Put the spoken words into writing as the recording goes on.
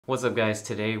What's up guys,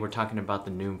 today we're talking about the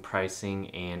Noom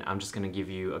pricing and I'm just going to give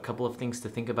you a couple of things to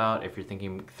think about if you're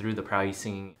thinking through the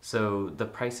pricing. So the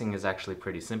pricing is actually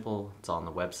pretty simple. It's on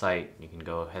the website. You can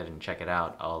go ahead and check it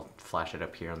out. I'll flash it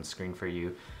up here on the screen for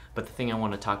you. But the thing I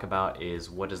want to talk about is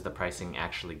what does the pricing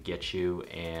actually get you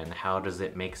and how does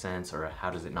it make sense or how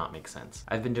does it not make sense?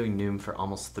 I've been doing Noom for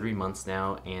almost 3 months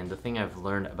now, and the thing I've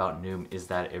learned about Noom is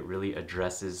that it really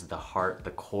addresses the heart,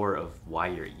 the core of why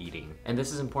you're eating. And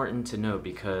this is important to know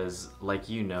because, like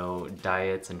you know,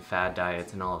 diets and fad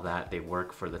diets and all of that, they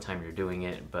work for the time you're doing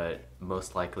it, but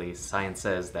most likely science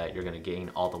says that you're going to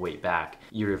gain all the weight back.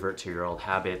 You revert to your old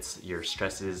habits, your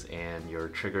stresses and your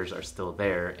triggers are still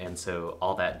there, and so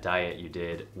all that diet you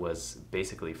did was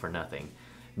basically for nothing.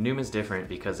 Noom is different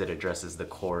because it addresses the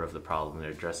core of the problem,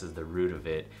 it addresses the root of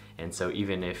it, and so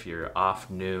even if you're off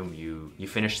Noom, you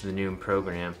finish the Noom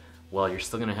program, well, you're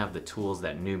still gonna have the tools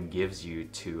that Noom gives you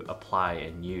to apply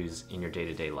and use in your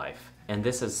day-to-day life. And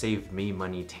this has saved me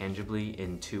money tangibly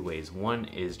in 2 ways. One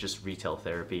is just retail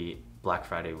therapy. Black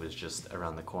Friday was just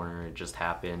around the corner, it just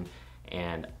happened,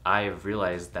 and I've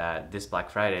realized that this Black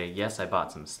Friday, yes, I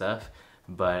bought some stuff,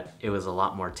 but it was a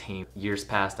lot more tame. Years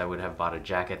past, I would have bought a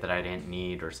jacket that I didn't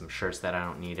need or some shirts that I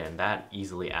don't need, and that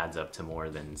easily adds up to more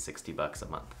than 60 bucks a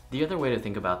month. The other way to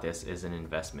think about this is an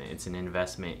investment. It's an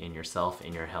investment in yourself,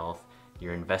 in your health.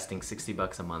 You're investing 60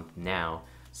 bucks a month now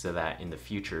so that in the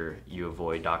future you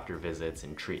avoid doctor visits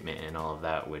and treatment and all of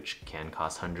that, which can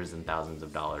cost hundreds and thousands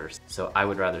of dollars. So I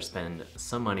would rather spend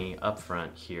some money up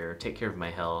front here, take care of my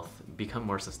health, become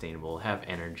more sustainable, have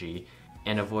energy,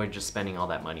 and avoid just spending all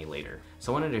that money later.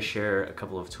 So I wanted to share a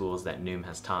couple of tools that Noom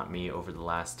has taught me over the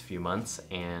last few months,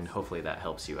 and hopefully that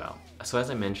helps you out. So as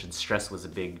I mentioned, stress was a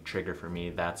big trigger for me.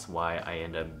 That's why I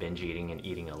end up binge eating and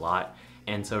eating a lot.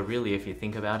 And so really, if you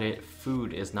think about it,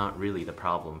 food is not really the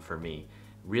problem for me.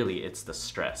 Really, it's the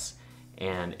stress.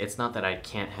 And it's not that I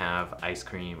can't have ice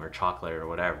cream or chocolate or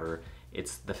whatever.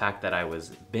 It's the fact that I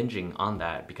was binging on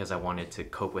that because I wanted to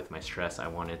cope with my stress. I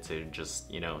wanted to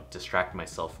just, distract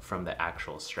myself from the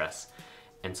actual stress.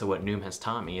 And so what Noom has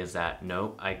taught me is that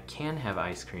no, I can have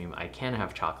ice cream, I can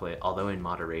have chocolate, although in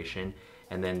moderation,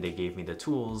 and then they gave me the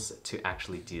tools to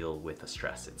actually deal with the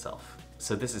stress itself.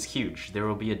 So this is huge. There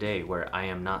will be a day where I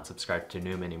am not subscribed to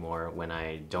Noom anymore, when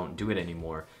I don't do it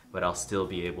anymore, but I'll still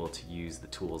be able to use the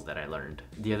tools that I learned.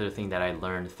 The other thing that I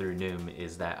learned through Noom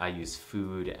is that I use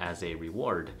food as a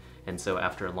reward. And so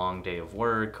after a long day of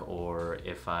work, or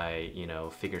if I,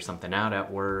 figure something out at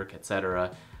work,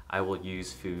 etc., I will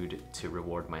use food to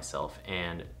reward myself.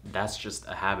 And that's just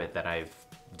a habit that I've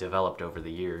developed over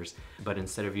the years. But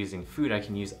instead of using food, I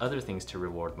can use other things to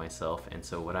reward myself. And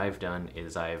so what I've done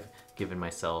is I've given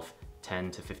myself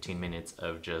 10 to 15 minutes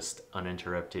of just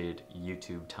uninterrupted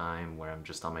YouTube time where I'm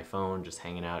just on my phone, just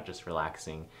hanging out, just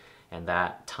relaxing. And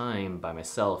that time by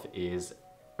myself is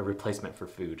a replacement for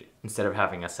food. Instead of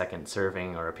having a second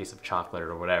serving or a piece of chocolate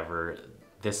or whatever,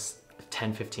 this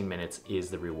 10-15 minutes is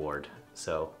the reward.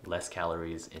 So less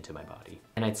calories into my body.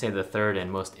 And I'd say the third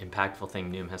and most impactful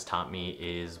thing Noom has taught me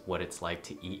is what it's like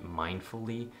to eat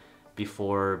mindfully.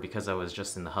 Before, because I was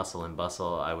just in the hustle and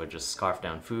bustle, I would just scarf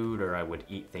down food, or I would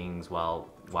eat things while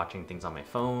watching things on my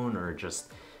phone, or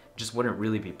just wouldn't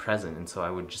really be present. And so I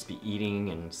would just be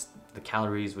eating and the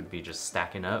calories would be just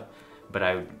stacking up, but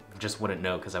I just wouldn't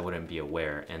know because I wouldn't be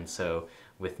aware. And so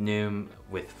with Noom,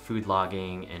 with food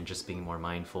logging and just being more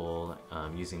mindful,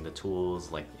 using the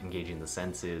tools like engaging the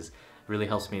senses, really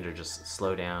helps me to just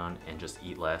slow down and just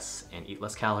eat less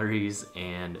calories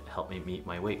and help me meet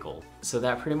my weight goal. So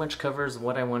that pretty much covers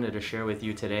what I wanted to share with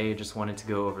you today. Just wanted to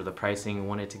go over the pricing,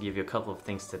 wanted to give you a couple of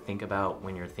things to think about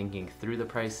when you're thinking through the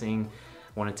pricing.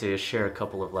 Wanted to share a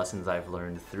couple of lessons I've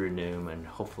learned through Noom, and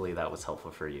hopefully that was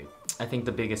helpful for you. I think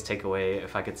the biggest takeaway,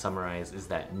 if I could summarize, is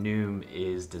that Noom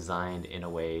is designed in a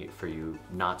way for you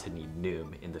not to need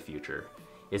Noom in the future.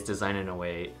 It's designed in a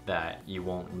way that you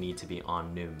won't need to be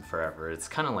on Noom forever. It's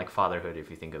kind of like fatherhood if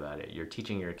you think about it. You're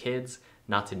teaching your kids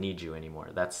not to need you anymore.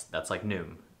 That's like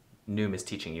Noom. Noom is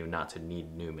teaching you not to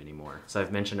need Noom anymore. So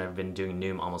I've mentioned I've been doing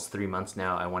Noom almost 3 months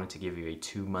now. I wanted to give you a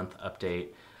 2-month update.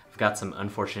 I've got some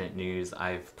unfortunate news.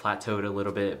 I've plateaued a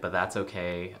little bit, but that's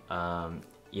okay.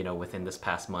 Within this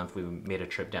past month, we made a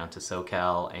trip down to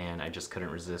SoCal, and I just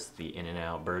couldn't resist the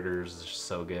In-N-Out burgers. It's just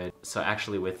so good. So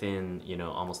actually within,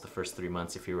 almost the first 3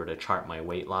 months, if you were to chart my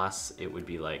weight loss, it would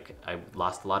be like I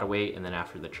lost a lot of weight, and then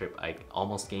after the trip, I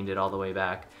almost gained it all the way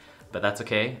back. But that's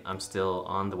okay. I'm still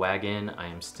on the wagon. I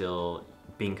am still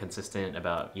being consistent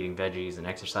about eating veggies and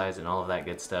exercise and all of that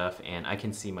good stuff, and I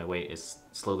can see my weight is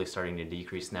slowly starting to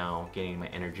decrease now, getting my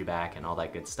energy back and all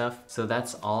that good stuff. So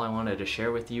that's all I wanted to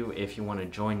share with you. If you want to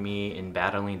join me in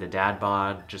battling the dad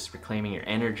bod, just reclaiming your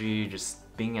energy,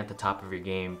 just being at the top of your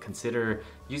game, consider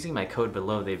using my code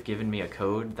below. They've given me a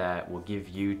code that will give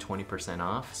you 20%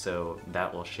 off, so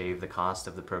that will shave the cost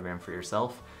of the program for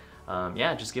yourself.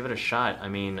 Yeah, just give it a shot. I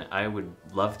mean, I would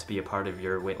love to be a part of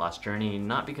your weight loss journey,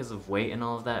 not because of weight and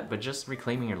all of that, but just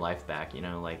reclaiming your life back, you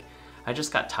know, like I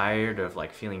just got tired of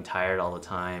like feeling tired all the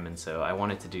time, and so I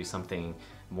wanted to do something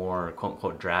more quote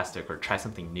unquote drastic or try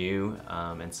something new,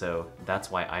 and so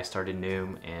that's why I started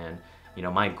Noom. And you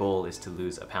know, my goal is to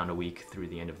lose a pound a week through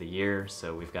the end of the year,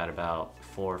 so we've got about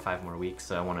 4 or 5 more weeks,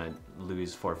 so I want to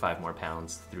lose 4 or 5 more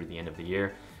pounds through the end of the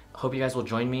year. Hope you guys will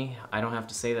join me. I don't have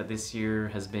to say that this year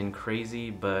has been crazy,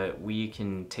 but we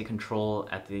can take control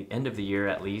at the end of the year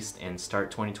at least and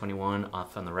start 2021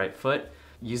 off on the right foot.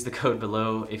 Use the code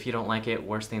below. If you don't like it,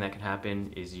 worst thing that can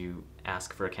happen is you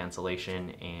ask for a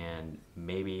cancellation and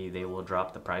maybe they will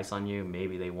drop the price on you,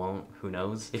 maybe they won't, who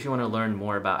knows. If you want to learn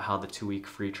more about how the 2-week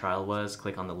free trial was,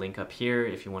 click on the link up here.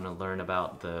 If you want to learn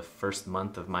about the first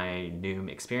month of my Noom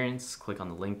experience, click on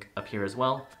the link up here as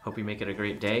well. Hope you make it a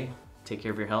great day. Take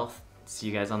care of your health. See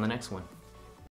you guys on the next one.